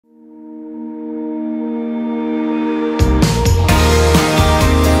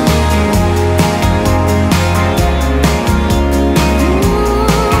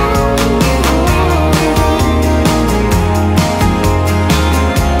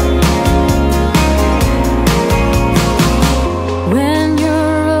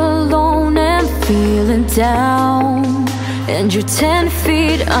and you're 10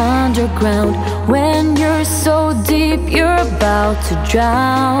 feet underground. When you're so deep you're about to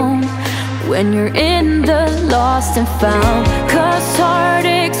drown, when you're in the lost and found. 'Cause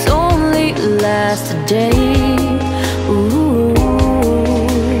heartaches only last a day. Ooh,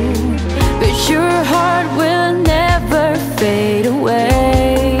 but your heart will never fade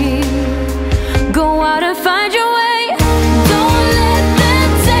away. Go out and find your way. Don't let them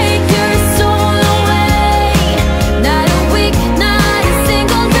take your soul away. Not a week, not a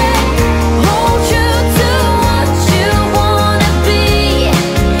single day. Hold true to what you wanna be.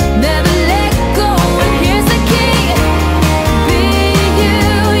 Never let go, and here's the key. Be you,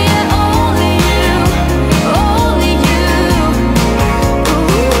 yeah, only you, only you.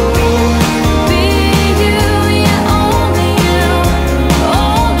 Ooh. Be you, yeah, only you,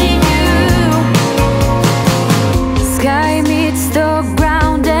 only you. Sky meets the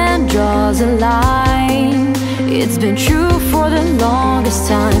ground and draws a line. It's been true for the longest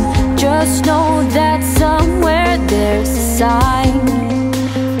time. Just know that somewhere there's a sign.